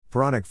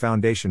Puranik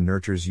Foundation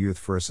nurtures youth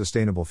for a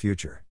sustainable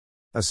future.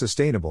 A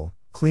sustainable,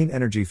 clean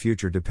energy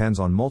future depends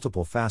on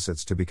multiple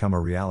facets to become a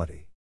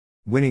reality.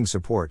 Winning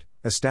support,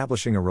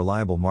 establishing a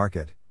reliable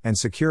market, and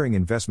securing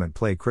investment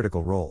play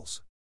critical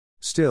roles.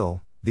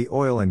 Still, the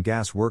oil and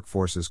gas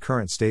workforce's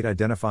current state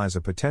identifies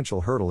a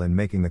potential hurdle in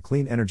making the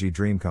clean energy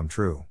dream come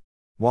true.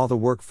 While the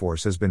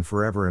workforce has been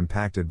forever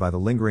impacted by the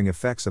lingering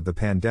effects of the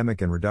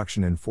pandemic and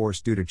reduction in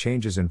force due to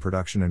changes in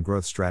production and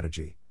growth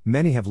strategy,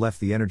 many have left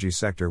the energy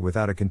sector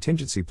without a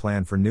contingency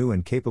plan for new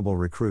and capable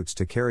recruits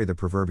to carry the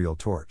proverbial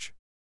torch.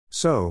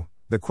 So,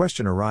 the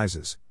question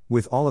arises,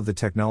 with all of the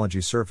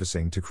technology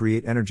surfacing to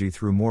create energy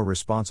through more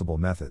responsible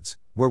methods,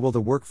 where will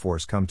the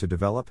workforce come to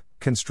develop,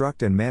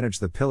 construct and manage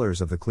the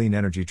pillars of the clean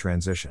energy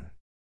transition?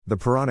 The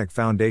Puranik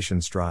Foundation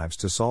strives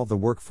to solve the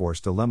workforce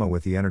dilemma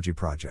with the Energy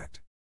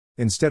Project.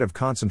 Instead of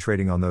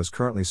concentrating on those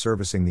currently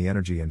servicing the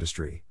energy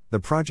industry, the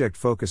project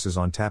focuses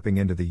on tapping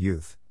into the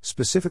youth,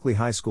 specifically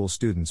high school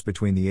students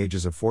between the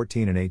ages of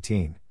 14 and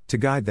 18, to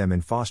guide them in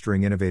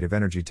fostering innovative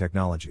energy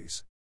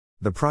technologies.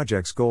 The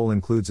project's goal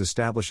includes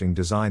establishing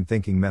design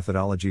thinking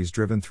methodologies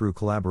driven through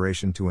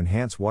collaboration to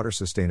enhance water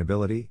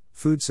sustainability,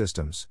 food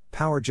systems,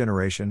 power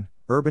generation,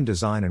 urban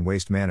design and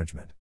waste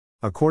management.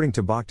 According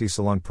to Bhakti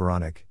Salung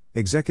Puranik,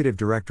 Executive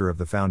Director of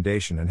the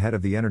Foundation and Head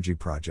of the Energy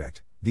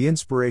Project, the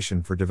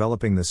inspiration for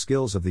developing the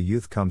skills of the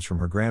youth comes from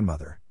her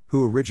grandmother,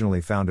 who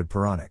originally founded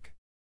Puranik.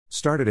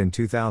 Started in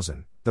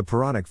 2000, the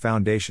Puranik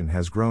Foundation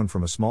has grown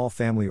from a small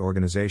family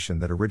organization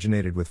that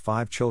originated with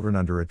 5 children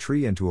under a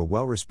tree into a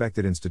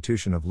well-respected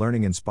institution of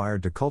learning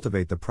inspired to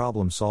cultivate the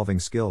problem-solving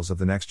skills of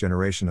the next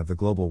generation of the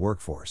global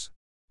workforce.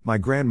 My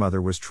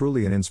grandmother was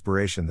truly an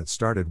inspiration that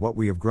started what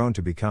we have grown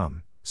to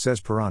become, says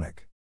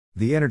Puranik.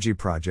 The Energy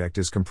Project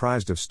is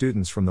comprised of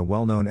students from the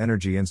well-known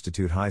Energy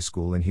Institute High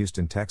School in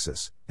Houston,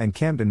 Texas, and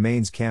Camden,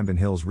 Maine's Camden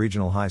Hills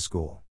Regional High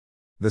School.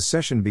 The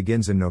session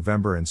begins in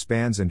November and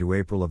spans into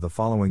April of the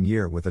following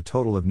year with a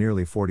total of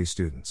nearly 40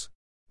 students.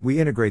 We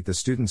integrate the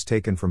students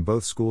taken from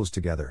both schools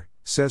together,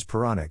 says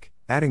Puranik,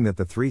 adding that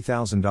the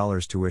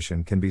 $3,000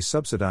 tuition can be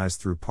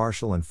subsidized through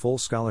partial and full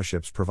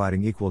scholarships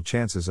providing equal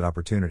chances at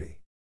opportunity.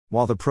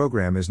 While the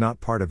program is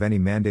not part of any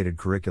mandated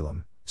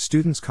curriculum,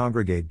 students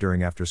congregate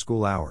during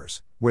after-school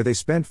hours, where they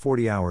spend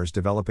 40 hours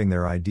developing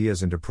their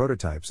ideas into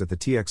prototypes at the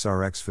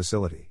TXRX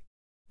facility.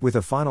 With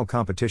a final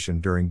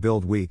competition during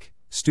Build Week,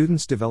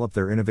 students develop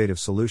their innovative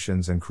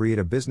solutions and create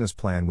a business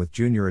plan with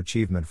junior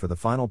achievement for the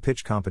final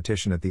pitch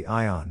competition at the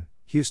ION,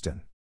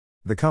 Houston.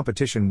 The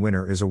competition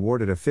winner is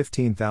awarded a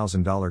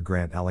 $15,000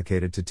 grant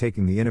allocated to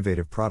taking the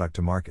innovative product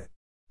to market.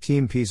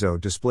 Team Piezo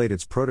displayed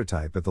its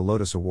prototype at the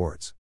Lotus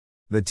Awards.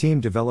 The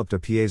team developed a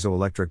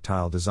piezoelectric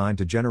tile designed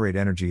to generate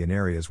energy in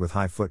areas with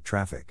high foot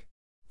traffic.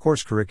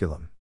 Course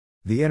curriculum.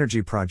 The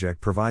Energy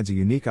Project provides a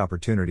unique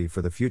opportunity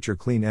for the future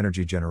clean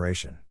energy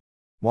generation.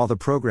 While the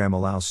program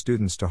allows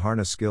students to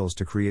harness skills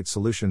to create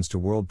solutions to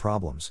world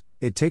problems,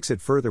 it takes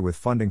it further with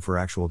funding for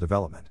actual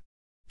development.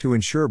 To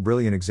ensure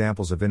brilliant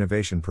examples of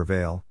innovation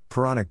prevail,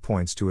 Puranik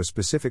points to a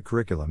specific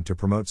curriculum to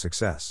promote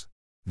success.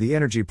 The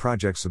Energy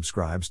Project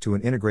subscribes to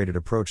an integrated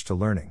approach to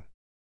learning.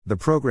 The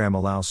program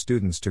allows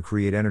students to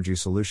create energy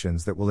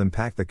solutions that will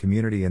impact the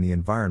community and the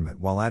environment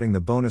while adding the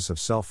bonus of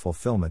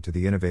self-fulfillment to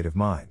the innovative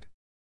mind.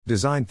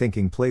 Design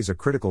thinking plays a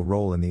critical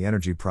role in the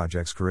Energy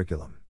Project's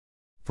curriculum.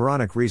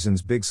 Puranik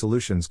reasons big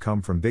solutions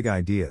come from big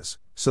ideas,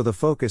 so the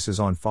focus is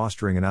on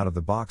fostering an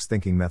out-of-the-box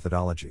thinking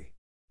methodology.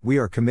 We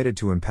are committed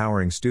to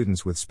empowering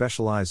students with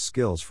specialized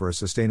skills for a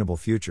sustainable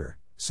future,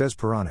 says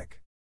Puranik.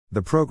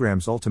 The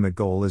program's ultimate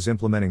goal is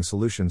implementing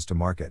solutions to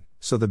market,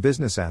 so the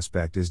business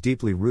aspect is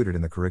deeply rooted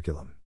in the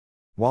curriculum.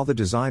 While the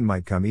design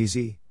might come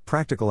easy,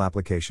 practical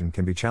application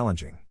can be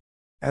challenging.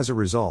 As a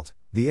result,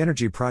 the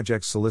Energy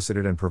Project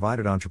solicited and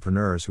provided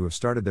entrepreneurs who have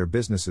started their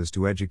businesses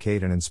to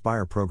educate and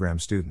inspire program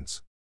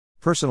students.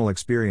 Personal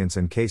experience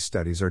and case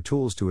studies are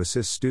tools to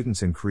assist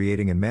students in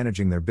creating and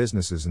managing their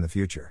businesses in the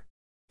future.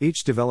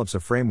 Each develops a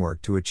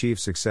framework to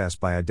achieve success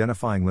by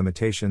identifying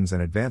limitations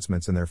and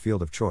advancements in their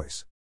field of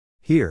choice.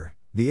 Here,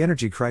 the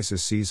energy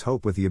crisis sees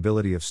hope with the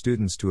ability of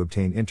students to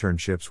obtain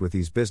internships with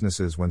these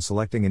businesses when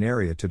selecting an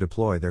area to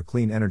deploy their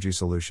clean energy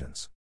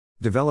solutions.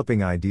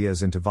 Developing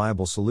ideas into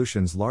viable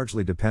solutions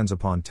largely depends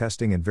upon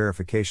testing and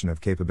verification of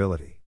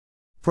capability.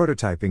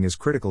 Prototyping is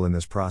critical in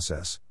this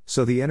process,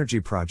 so the Energy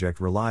Project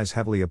relies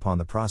heavily upon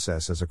the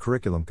process as a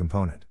curriculum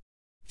component.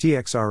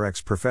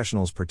 TXRX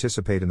professionals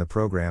participate in the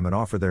program and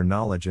offer their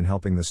knowledge in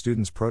helping the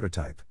students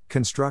prototype,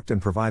 construct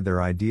and provide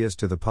their ideas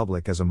to the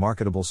public as a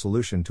marketable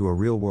solution to a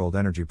real-world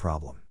energy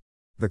problem.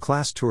 The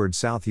class toured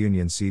South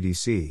Union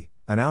CDC,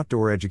 an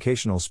outdoor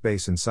educational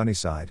space in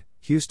Sunnyside,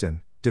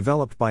 Houston,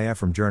 developed by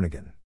Ephraim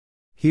Jernigan.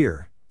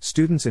 Here,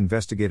 students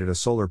investigated a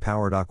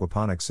solar-powered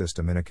aquaponics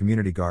system in a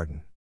community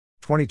garden.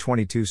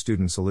 2022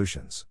 Student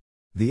Solutions.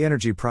 The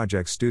Energy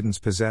Project students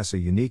possess a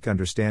unique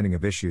understanding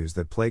of issues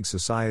that plague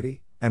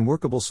society, and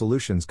workable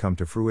solutions come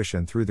to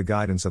fruition through the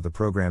guidance of the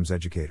program's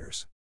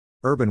educators.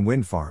 Urban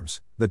Wind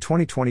Farms, the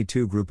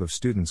 2022 group of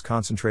students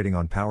concentrating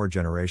on power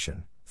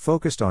generation,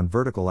 Focused on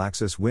vertical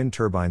axis wind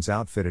turbines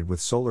outfitted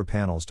with solar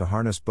panels to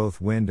harness both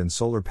wind and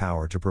solar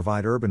power to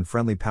provide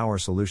urban-friendly power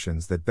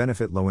solutions that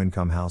benefit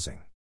low-income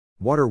housing.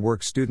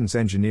 Waterworks students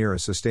engineer a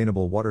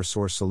sustainable water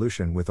source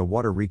solution with a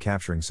water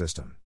recapturing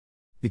system.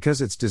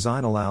 Because its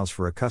design allows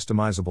for a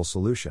customizable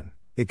solution,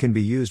 it can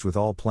be used with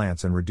all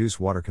plants and reduce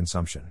water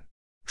consumption.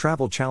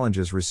 Travel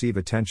challenges receive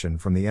attention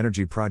from the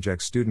Energy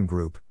Project student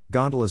group,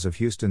 Gondolas of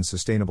Houston's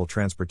Sustainable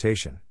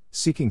Transportation,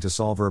 seeking to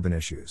solve urban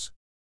issues.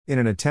 In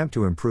an attempt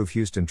to improve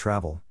Houston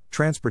travel,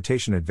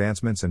 transportation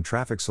advancements and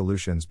traffic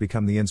solutions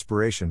become the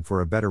inspiration for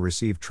a better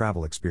received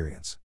travel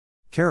experience.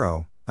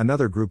 Caro,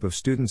 another group of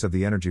students of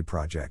the Energy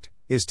Project,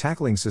 is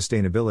tackling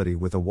sustainability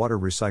with a water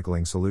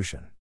recycling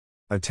solution.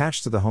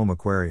 Attached to the home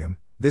aquarium,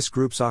 this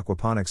group's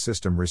aquaponics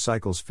system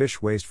recycles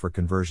fish waste for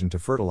conversion to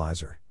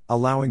fertilizer,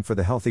 allowing for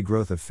the healthy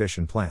growth of fish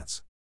and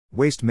plants.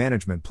 Waste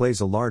management plays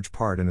a large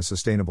part in a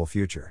sustainable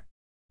future.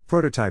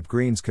 Prototype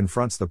Greens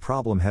confronts the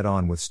problem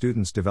head-on with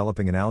students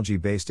developing an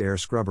algae-based air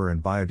scrubber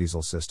and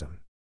biodiesel system.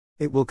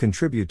 It will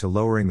contribute to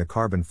lowering the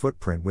carbon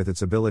footprint with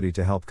its ability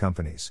to help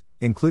companies,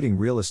 including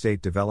real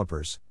estate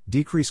developers,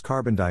 decrease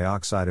carbon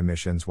dioxide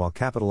emissions while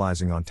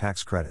capitalizing on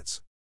tax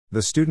credits.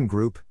 The student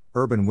group,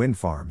 Urban Wind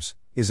Farms,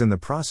 is in the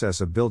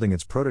process of building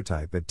its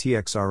prototype at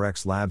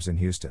TXRX Labs in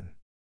Houston.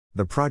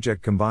 The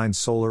project combines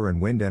solar and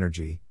wind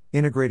energy,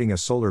 integrating a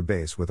solar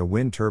base with a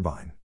wind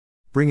turbine.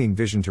 Bringing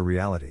vision to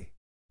reality.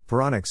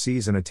 Puranik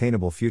sees an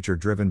attainable future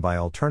driven by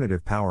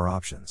alternative power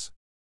options.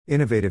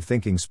 Innovative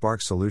thinking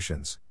sparks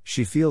solutions.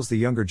 She feels the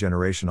younger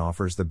generation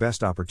offers the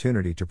best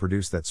opportunity to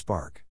produce that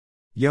spark.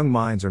 Young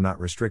minds are not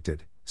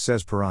restricted,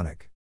 says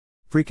Puranik.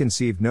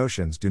 Preconceived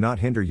notions do not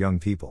hinder young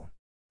people.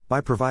 By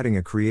providing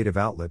a creative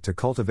outlet to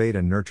cultivate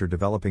and nurture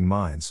developing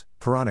minds,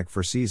 Puranik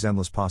foresees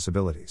endless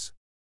possibilities.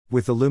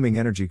 With the looming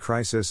energy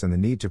crisis and the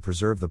need to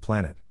preserve the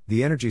planet,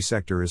 the energy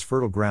sector is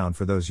fertile ground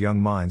for those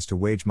young minds to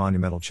wage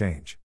monumental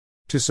change.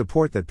 To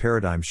support that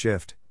paradigm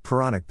shift,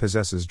 Puranik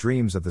possesses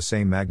dreams of the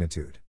same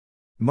magnitude.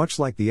 Much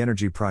like the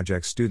Energy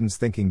Project students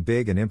thinking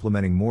big and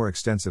implementing more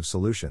extensive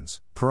solutions,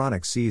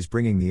 Puranik sees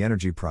bringing the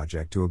Energy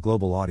Project to a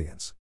global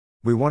audience.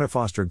 We want to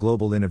foster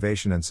global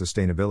innovation and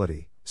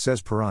sustainability,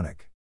 says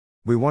Puranik.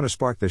 We want to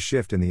spark the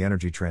shift in the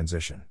energy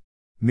transition.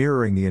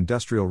 Mirroring the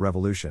Industrial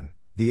Revolution,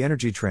 the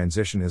energy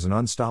transition is an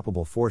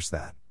unstoppable force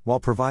that, while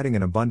providing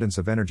an abundance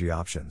of energy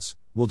options,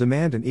 will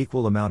demand an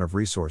equal amount of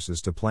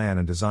resources to plan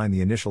and design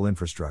the initial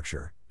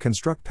infrastructure,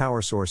 construct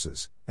power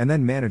sources, and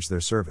then manage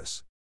their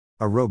service.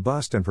 A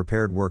robust and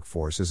prepared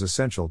workforce is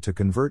essential to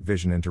convert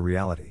vision into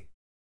reality.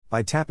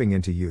 By tapping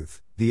into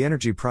youth, the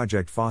Energy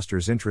Project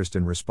fosters interest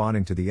in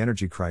responding to the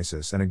energy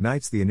crisis and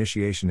ignites the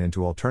initiation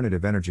into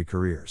alternative energy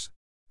careers.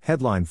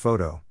 Headline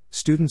photo: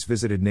 students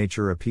visited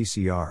Nature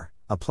PCR,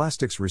 a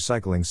plastics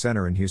recycling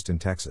center in Houston,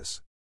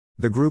 Texas.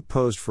 The group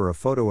posed for a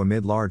photo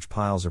amid large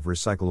piles of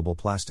recyclable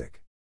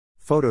plastic.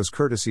 Photos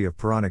courtesy of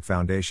Puranik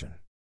Foundation.